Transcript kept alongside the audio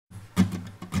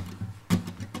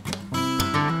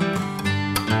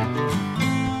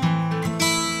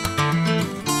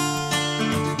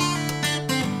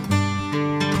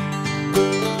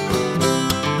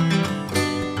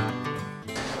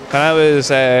When I was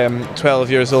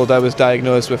 12 years old, I was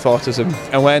diagnosed with autism,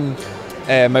 and when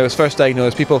I was first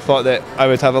diagnosed, people thought that I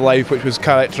would have a life which was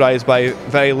characterised by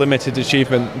very limited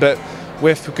achievement, but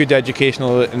with good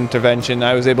educational intervention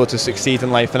I was able to succeed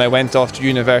in life, and I went off to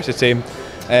university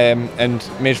and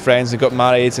made friends and got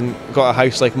married and got a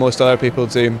house like most other people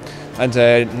do, and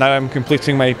now I'm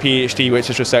completing my PhD, which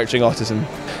is researching autism.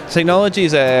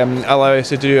 Technologies allow us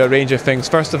to do a range of things.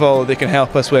 First of all, they can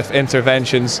help us with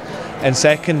interventions, and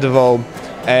second of all,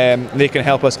 they can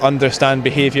help us understand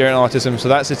behaviour in autism. So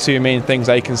that's the two main things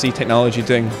I can see technology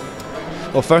doing.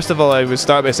 Well, first of all, I would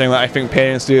start by saying that I think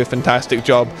parents do a fantastic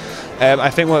job. I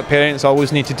think what parents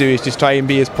always need to do is just try and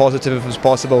be as positive as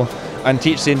possible and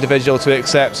teach the individual to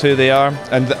accept who they are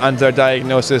and their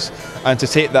diagnosis, and to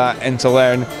take that and to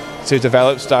learn to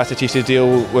develop strategies to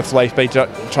deal with life by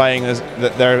trying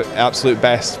their absolute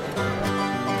best.